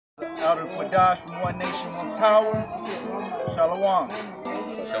Out of Qadash from One Nation, One Power. Shalom.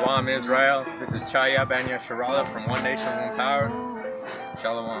 Shalom, Israel. This is Chaya Banya Sharala from One Nation, One Power.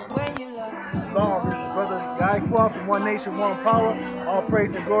 Shalom. Shalom, this is Brother Yaquah from One Nation, One Power. All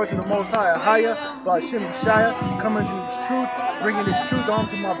praise and glory to the Most High, Ahaya, Ba'ashim Shaya, coming to this truth, bringing this truth on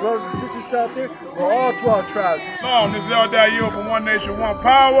to my brothers and sisters out there, for all 12 tribes. Shalom, this is El Dayo from One Nation, One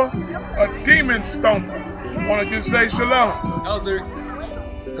Power, a demon stomper. Want to just say shalom. Elder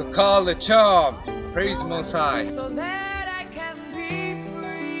Kakal the Charm. Praise the Most High. So that I can be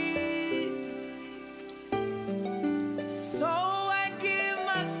free. So I give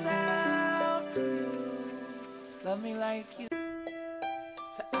myself to you. Love me like you.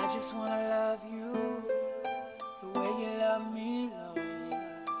 So I just wanna love you the way you love me, Lord.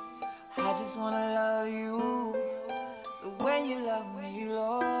 I just wanna love you the way you love me,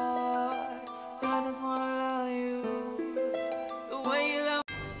 Lord. I just wanna love you the way you love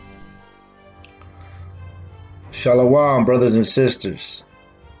me. Shalom, brothers and sisters.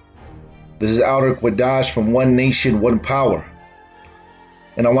 This is Elder Qadash from One Nation, One Power.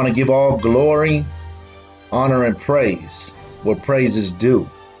 And I want to give all glory, honor, and praise where praise is due.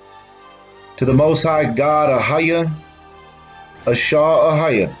 To the Most High God, Ahaya, Ashah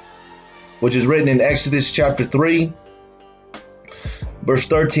Ahaya, which is written in Exodus chapter 3, verse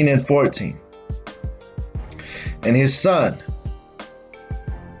 13 and 14. And his son,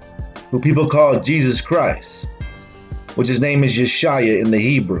 who people call Jesus Christ, which his name is Yeshaya in the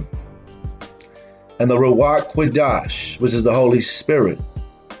Hebrew, and the Ruach Qadash, which is the Holy Spirit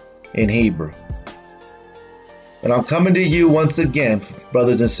in Hebrew. And I'm coming to you once again,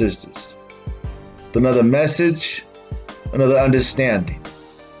 brothers and sisters, with another message, another understanding.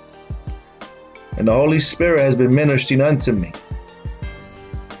 And the Holy Spirit has been ministering unto me.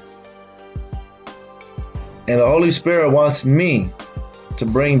 And the Holy Spirit wants me to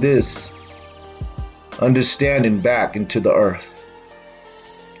bring this understanding back into the earth.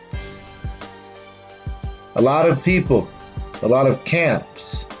 A lot of people, a lot of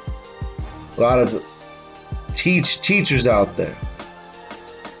camps, a lot of teachers out there,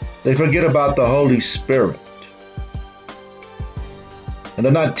 they forget about the Holy Spirit. And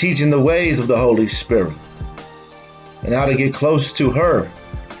they're not teaching the ways of the Holy Spirit and how to get close to her,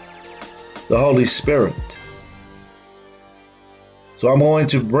 the Holy Spirit. So I'm going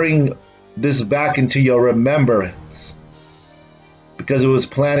to bring this back into your remembrance, because it was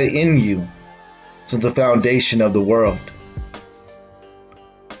planted in you since the foundation of the world.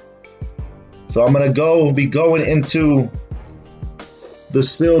 So I'm going to be going into the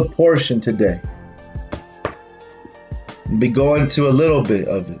sealed portion today. I'll be going to a little bit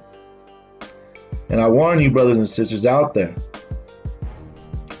of it. And I warn you, brothers and sisters out there,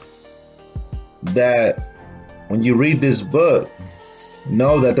 that when you read this book,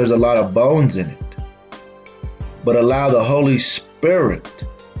 know that there's a lot of bones in it, but allow the Holy Spirit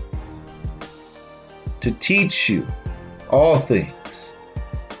to teach you all things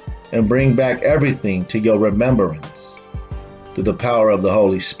and bring back everything to your remembrance through the power of the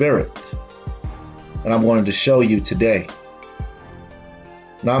Holy Spirit. And I'm going to show you today,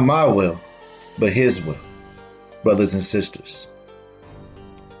 not my will, but his will, brothers and sisters.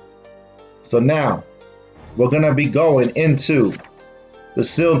 So now we're going to be going into the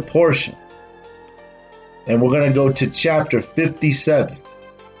sealed portion, and we're going to go to chapter 57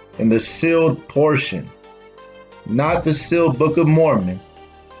 in the sealed portion, not the sealed Book of Mormon,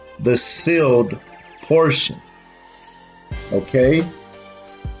 the sealed portion. Okay,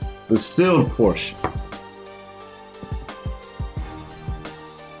 the sealed portion.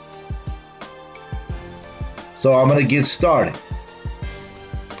 So I'm going to get started.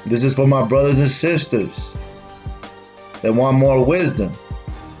 This is for my brothers and sisters that want more wisdom,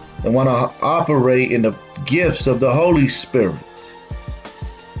 that want to operate in the gifts of the Holy Spirit.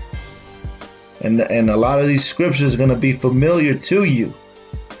 And a lot of these scriptures are going to be familiar to you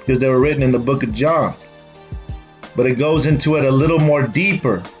because they were written in the book of John. But it goes into it a little more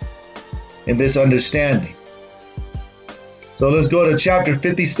deeper in this understanding. So let's go to chapter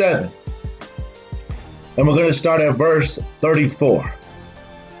 57. And we're going to start at verse 34.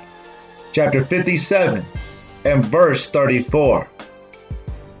 Chapter 57 and verse 34.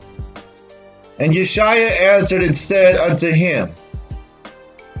 And Yeshaya answered and said unto him,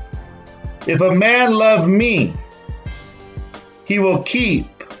 If a man love me, he will keep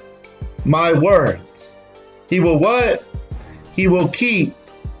my words. He will what? He will keep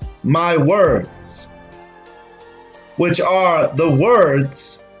my words, which are the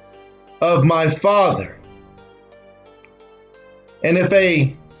words of my Father. And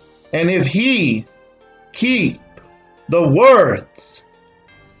if he keep the words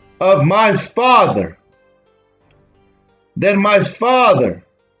of my Father, then my Father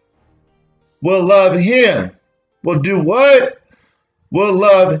will love him. Will do what? Will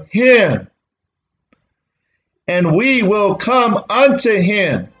love him. And we will come unto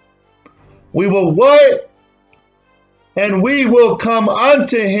him. We will what? And we will come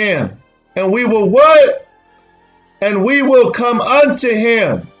unto him. And we will what? And we will come unto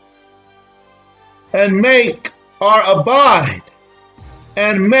him and make our abide.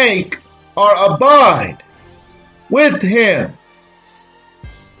 And make our abide with him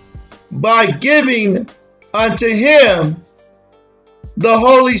by giving unto him the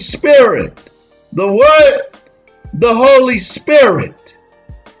Holy Spirit. The what? The Holy Spirit.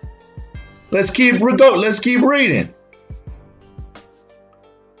 Let's keep reading.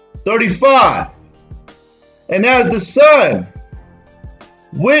 35. And as the Son,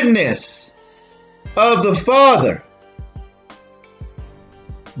 witness of the Father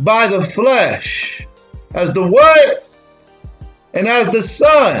by the flesh, as the what? And as the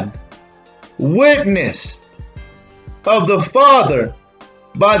Son, witnessed of the Father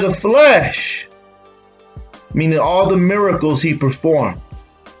by the flesh, meaning all the miracles he performed,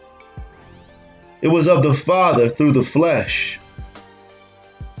 it was of the Father through the flesh.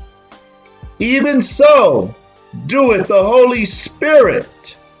 Even so doeth the Holy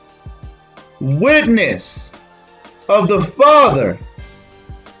Spirit witness of the Father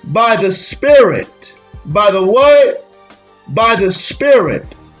by the Spirit. By the what? By the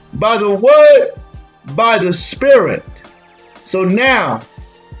Spirit. By the what? By the Spirit. So now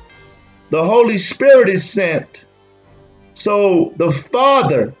the Holy Spirit is sent so the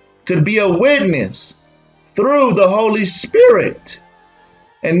Father could be a witness through the Holy Spirit,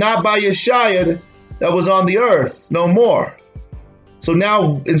 and not by Yeshua that was on the earth no more. So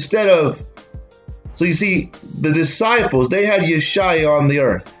now instead of, so you see, the disciples, they had Yeshua on the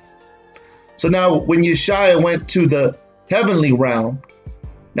earth. So now when Yeshua went to the heavenly realm,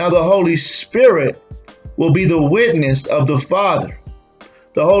 now the Holy Spirit will be the witness of the Father.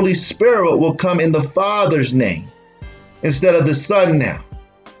 The Holy Spirit will come in the Father's name instead of the Son now.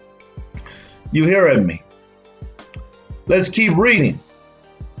 You hearing me? Let's keep reading.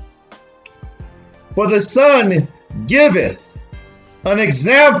 For the Son giveth an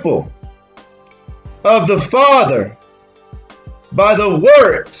example of the Father by the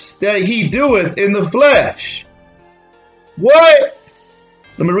works that he doeth in the flesh. What?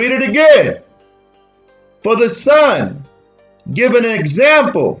 Let me read it again. For the Son giveth an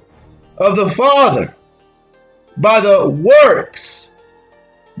example of the Father by the works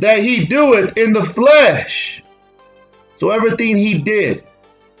that he doeth in the flesh. So everything he did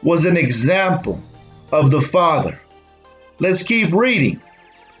was an example of the Father. Let's keep reading.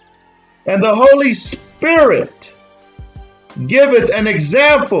 And the Holy Spirit giveth an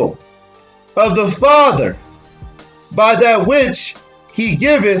example of the Father by that which he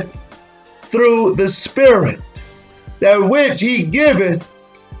giveth through the Spirit. That which he giveth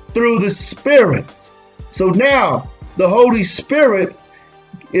through the Spirit. So now the Holy Spirit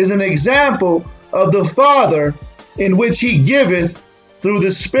is an example of the Father in which he giveth through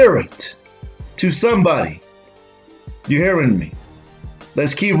the Spirit to somebody. You hearing me?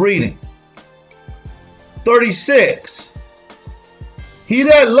 Let's keep reading. 36. He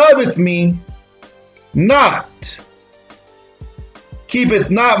that loveth me not keepeth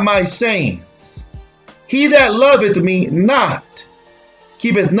not my sayings. He that loveth me not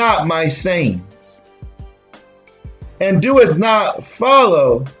keepeth not my sayings, and doeth not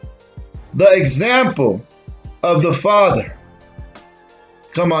follow the example of the Father.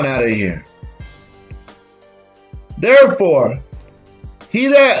 Come on out of here. Therefore, he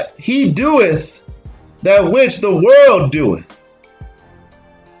doeth that which the world doeth,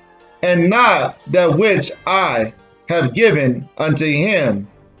 and not that which I have given unto him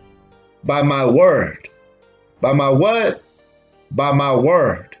by my word. By my what? By my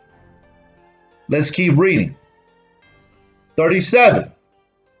word. Let's keep reading. 37.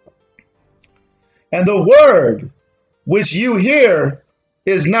 And the word which you hear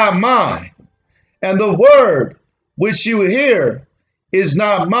is not mine, and the word which you hear is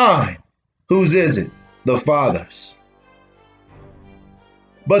not mine. Whose is it? The Father's.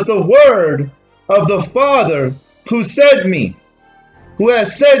 But the word of the Father who sent me, who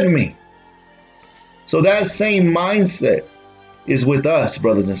has sent me. So that same mindset is with us,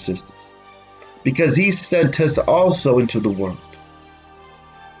 brothers and sisters, because he sent us also into the world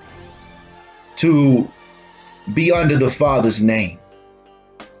to be under the Father's name.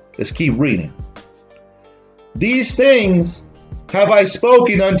 Let's keep reading. These things have I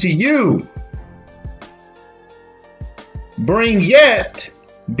spoken unto you. Bring yet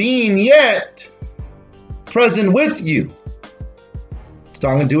being yet present with you. It's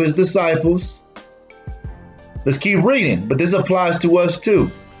talking to his disciples. Let's keep reading, but this applies to us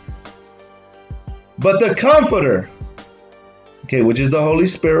too. But the Comforter, okay, which is the Holy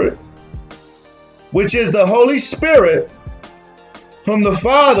Spirit, whom the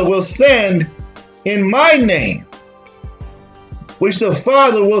Father will send in my name, which the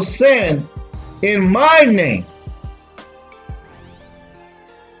Father will send in my name.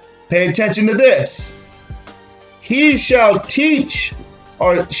 Pay attention to this. He shall teach,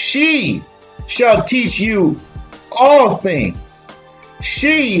 or she shall teach you all things.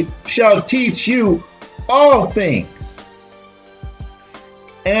 She shall teach you all things,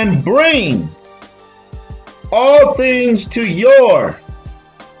 and bring all things to your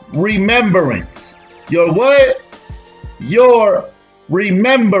remembrance. Your what? Your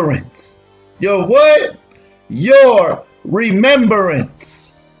remembrance. Your what? Your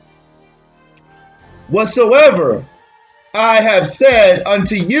remembrance. Whatsoever I have said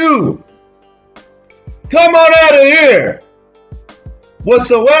unto you. Come on out of here.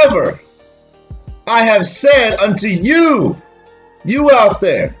 Whatsoever I have said unto you. You out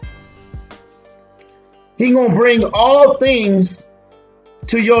there. He gonna bring all things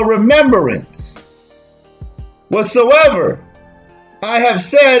to your remembrance. Whatsoever I have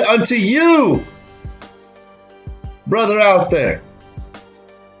said unto you, brother out there.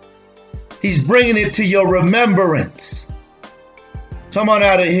 He's bringing it to your remembrance. Come on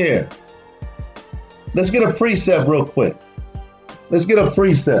out of here. Let's get a precept real quick. Let's get a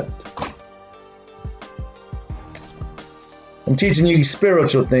precept. I'm teaching you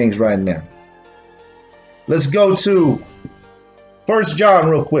spiritual things right now. Let's go to 1 John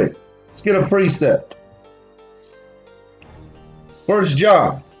real quick. Let's get a precept. 1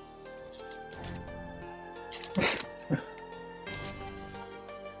 John.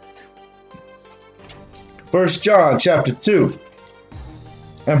 First John chapter 2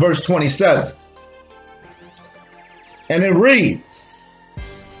 and verse 27. And it reads,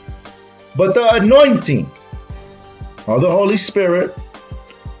 but the anointing of the Holy Spirit,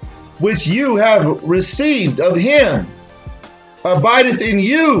 which you have received of him, abideth in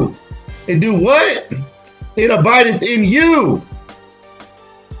you. And do what? It abideth in you.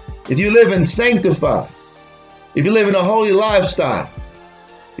 If you live in sanctified, if you live in a holy lifestyle,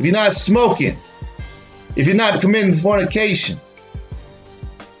 if you're not smoking, if you're not committing fornication,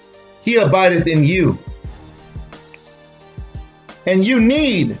 he abideth in you. And you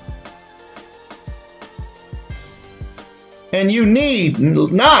need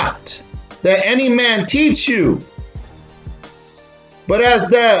not that any man teach you, but as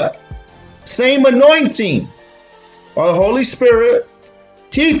the same anointing or the Holy Spirit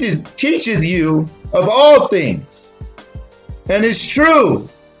teaches you of all things, and is true,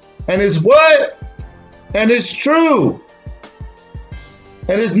 and is what? And is true,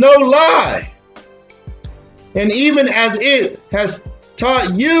 and is no lie. And even as it has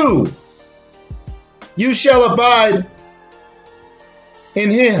taught you, you shall abide in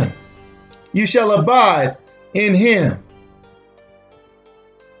him. You shall abide in him.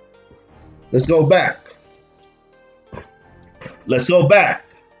 Let's go back. Let's go back.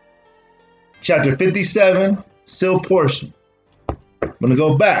 Chapter 57, still portion. I'm going to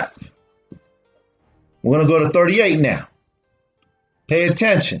go back. We're going to go to 38 now. Pay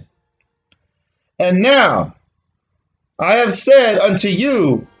attention. And now I have said unto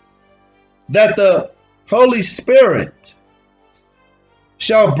you that the Holy Spirit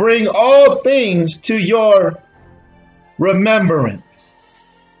shall bring all things to your remembrance.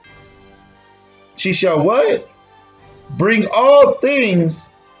 She shall what? Bring all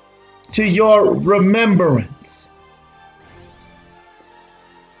things to your remembrance.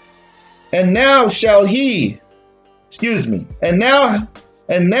 And now shall he, and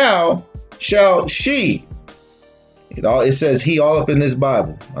now shall she. It says he all up in this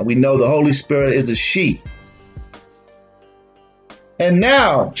Bible. We know the Holy Spirit is a she. And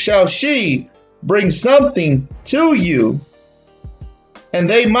now shall she bring something to you, and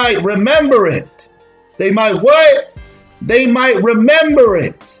they might remember it. They might what? They might remember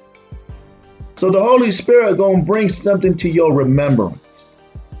it. So the Holy Spirit gonna bring something to your remembrance.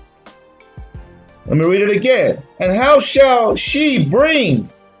 Let me read it again. And how shall she bring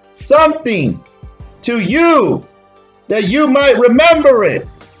something to you that you might remember it?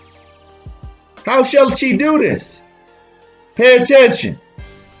 How shall she do this? Pay attention.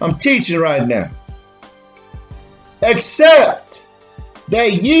 I'm teaching right now. Except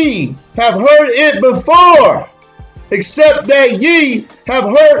that ye have heard it before. Except that ye have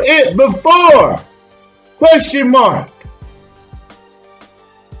heard it before. Question mark.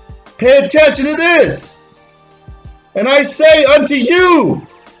 Pay attention to this. And I say unto you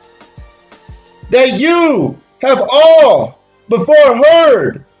that you have all before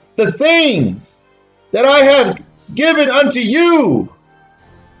heard the things that I have given unto you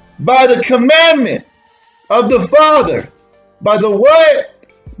by the commandment of the Father. By the what?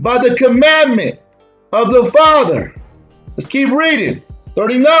 By the commandment of the Father. Let's keep reading.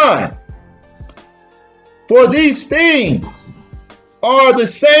 39. For these things are the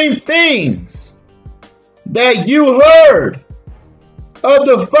same things that you heard of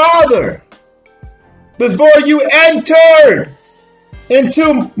the Father before you entered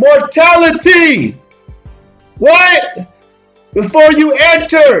into mortality. What? Before you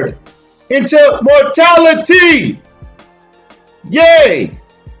entered into mortality. Yea,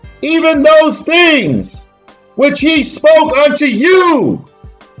 even those things which he spoke unto you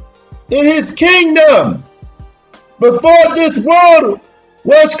in his kingdom before this world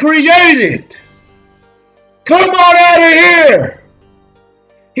was created. Come on out of here.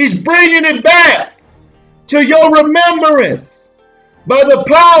 He's bringing it back to your remembrance by the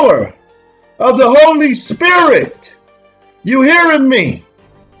power of the Holy Spirit. You hearing me?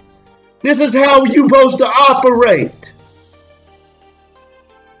 This is how you're supposed to operate.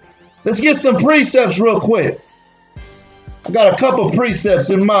 Let's get some precepts real quick. I got a couple precepts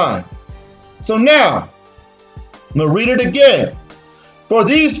in mind. So now, I'm going to read it again. For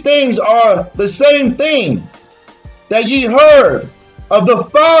these things are the same things that ye heard of the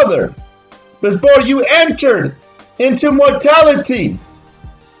Father before you entered into mortality.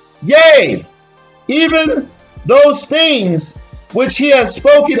 Yea, even those things which he has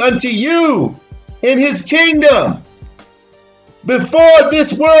spoken unto you in his kingdom before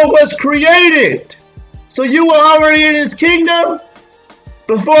this world was created. So you were already in his kingdom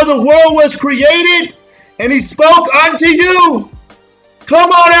before the world was created, and he spoke unto you. Come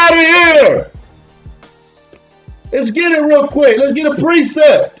on out of here. Let's get it real quick. Let's get a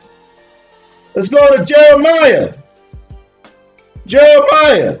precept. Let's go to Jeremiah.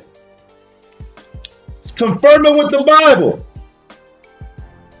 Jeremiah. Let's confirm it with the Bible.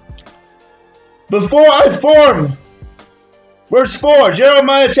 Before I formed, verse 4,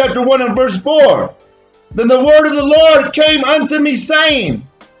 Jeremiah chapter 1 and verse 4. Then the word of the Lord came unto me, saying,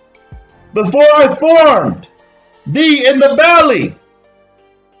 before I formed thee in the belly,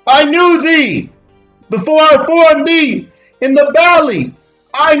 I knew thee. Before I formed thee in the belly,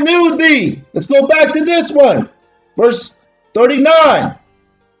 I knew thee. Let's go back to this one. Verse 39.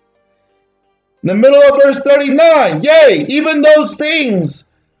 In the middle of verse 39. Yea, even those things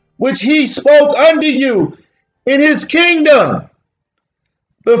which he spoke unto you in his kingdom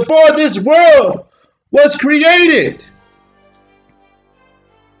before this world was created.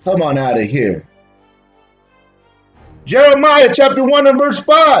 Come on out of here. Jeremiah chapter 1 and verse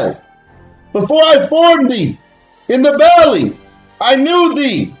 5. Before I formed thee in the belly, I knew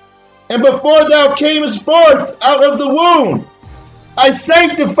thee. And before thou camest forth out of the womb, I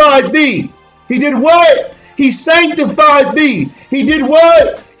sanctified thee. He did what? He sanctified thee. He did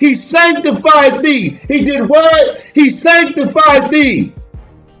what? He sanctified thee. He did what? He sanctified thee.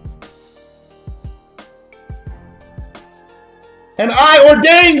 And I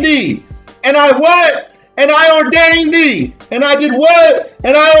ordained thee. And I what? And I ordained thee. And I did what?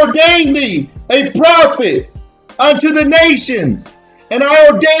 And I ordained thee a prophet unto the nations. And I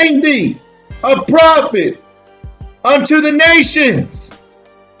ordained thee a prophet unto the nations.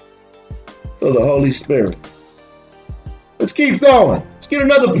 For the Holy Spirit. Let's keep going. Let's get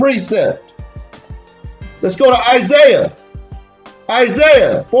another precept. Let's go to Isaiah.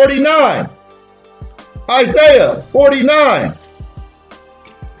 Isaiah 49. Isaiah 49.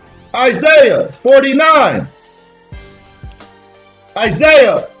 Isaiah 49.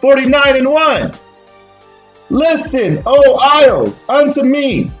 Isaiah 49 and 1. Listen, O isles, unto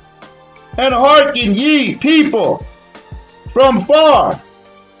me, and hearken ye people from far.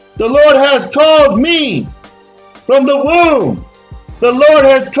 The Lord has called me from the womb. The Lord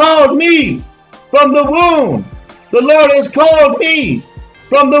has called me from the womb. The Lord has called me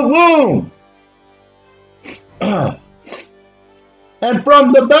from the womb. And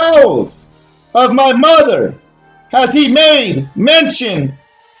from the bowels of my mother has he made mention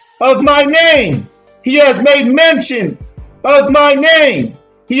of my name. He has made mention of my name.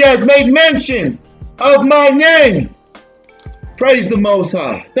 He has made mention of my name. Praise the Most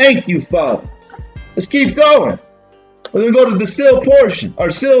High. Thank you, Father. Let's keep going. We're going to go to the sealed portion, our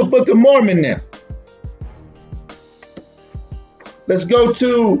sealed Book of Mormon now. Let's go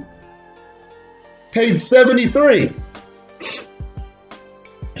to page 73.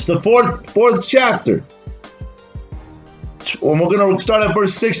 It's the fourth chapter. we're going to start at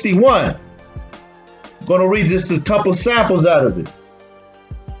verse 61. I'm going to read just a couple samples out of it.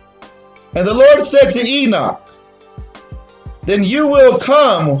 And the Lord said to Enoch, then you will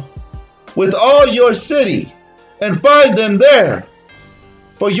come with all your city and find them there.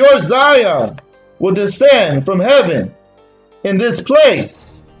 For your Zion will descend from heaven in this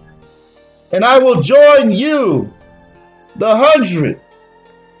place. And I will join you, the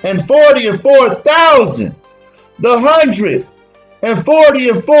 144,000, the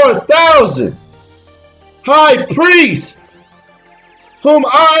 144,000 high priest, whom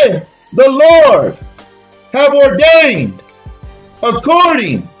I, the Lord, have ordained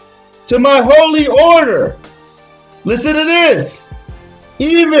according to my holy order. Listen to this.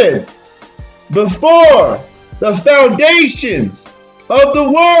 Even before the foundations of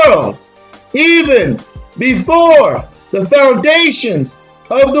the world, even before the foundations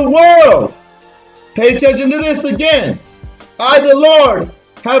of the world. Pay attention to this again. I, the Lord,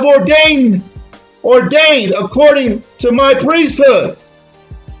 have ordained according to my priesthood.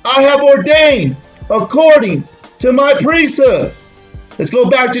 I have ordained according to my priesthood. Let's go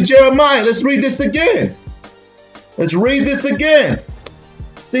back to Jeremiah. Let's read this again. Let's read this again.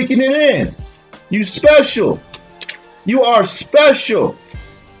 Sticking it in. You special. You are special.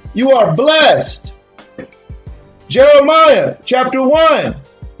 You are blessed. Jeremiah chapter 1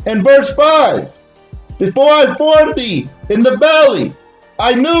 and verse 5. Before I formed thee in the belly,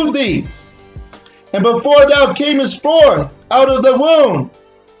 I knew thee. And before thou camest forth out of the womb,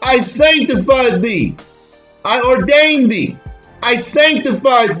 I sanctified thee. I ordained thee. I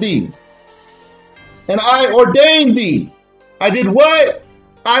sanctified thee. And I ordained thee. I did what?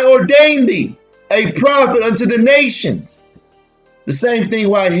 I ordained thee a prophet unto the nations. The same thing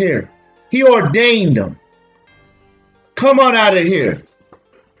right here. He ordained them. Come on out of here.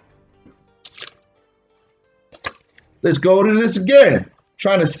 Let's go to this again.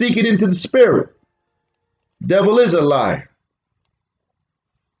 Trying to seek it into the spirit. Devil is a liar.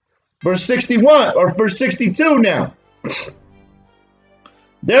 Verse 61 or verse 62 now.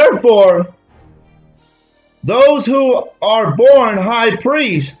 Therefore, those who are born high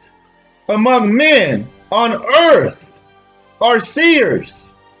priests among men on earth are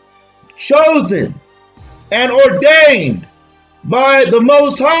seers, chosen and ordained by the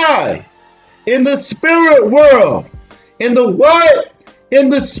Most High in the spirit world. In the what? In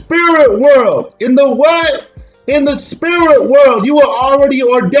the spirit world. In the what? In the spirit world. You are already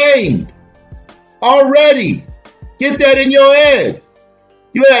ordained. Already. Get that in your head.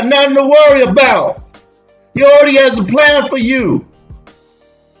 You have nothing to worry about. He already has a plan for you.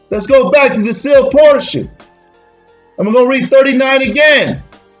 Let's go back to the sealed portion. I'm going to read 39 again.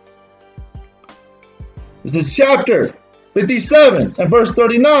 This is chapter 57 and verse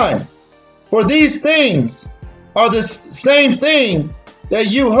 39. For these things are the same thing that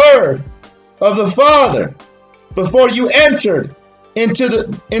you heard of the Father before you entered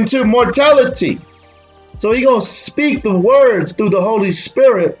into mortality. So he's going to speak the words through the Holy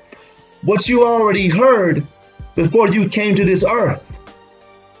Spirit, what you already heard before you came to this earth.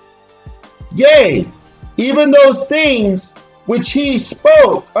 Yea, even those things which he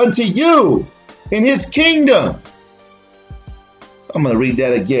spoke unto you in his kingdom. I'm going to read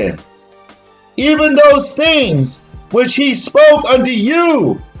that again. Even those things which he spoke unto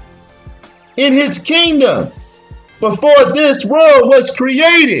you in his kingdom before this world was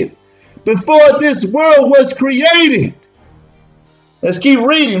created. Before this world was created. Let's keep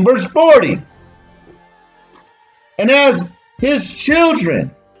reading. Verse 40. And as his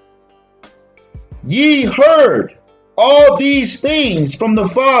children, ye heard all these things from the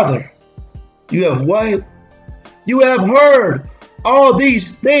Father. You have what? You have heard all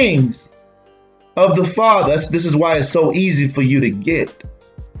these things of the Father. This is why it's so easy for you to get.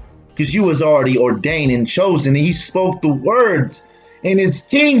 Because you was already ordained and chosen. And he spoke the words in his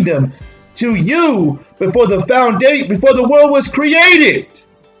kingdom to you before the foundation, before the world was created.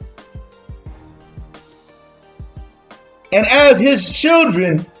 And as his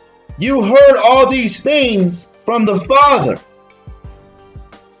children, you heard all these things from the Father.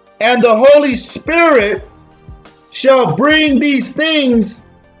 And the Holy Spirit shall bring these things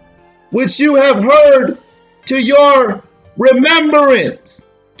which you have heard to your remembrance.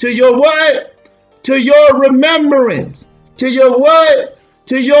 To your what? To your remembrance. To your what?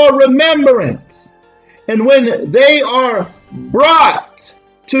 To your remembrance. And when they are brought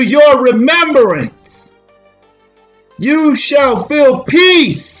to your remembrance, you shall feel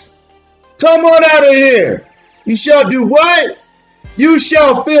peace. Come on out of here. You shall do what? You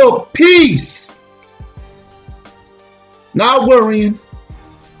shall feel peace. Not worrying.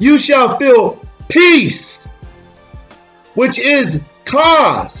 You shall feel peace. which is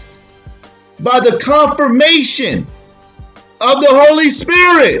caused by the confirmation of the Holy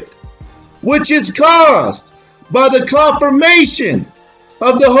Spirit, which is caused by the confirmation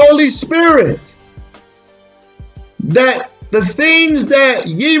of the Holy Spirit, that the things that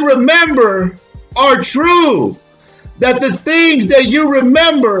ye remember are true, that the things that you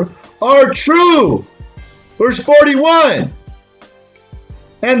remember are true. Verse 41,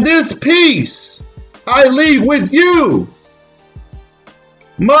 and this peace I leave with you,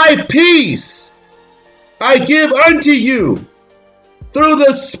 my peace I give unto you through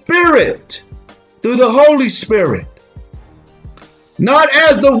the Spirit, through the Holy Spirit. Not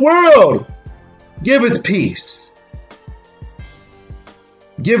as the world giveth peace,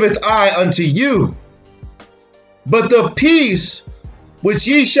 giveth I unto you, but the peace which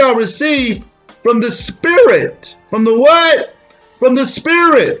ye shall receive from the Spirit. From the what? From the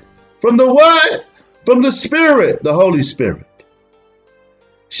Spirit. From the what? From the Spirit, the Holy Spirit.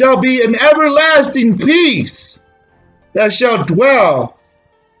 Shall be an everlasting peace that shall dwell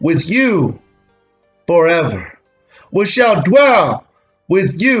with you forever. Which shall dwell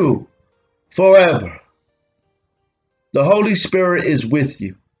with you forever. The Holy Spirit is with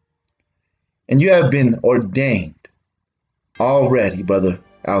you. And you have been ordained already, brother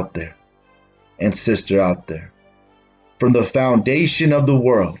out there and sister out there, from the foundation of the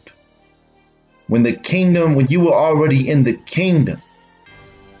world. When you were already in the kingdom,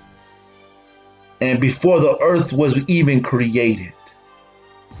 and before the earth was even created.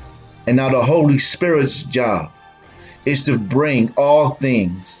 And now the Holy Spirit's job is to bring all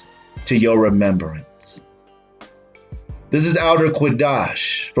things to your remembrance. This is Elder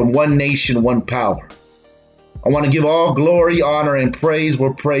Quadash from One Nation, One Power. I want to give all glory, honor, and praise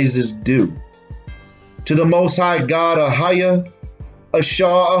where praise is due. To the Most High God, Ahaya,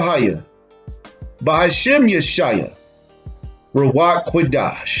 Ashah Ahaya, Bahashim Yeshaya, Rawat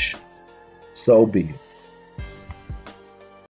Quadash. So be it.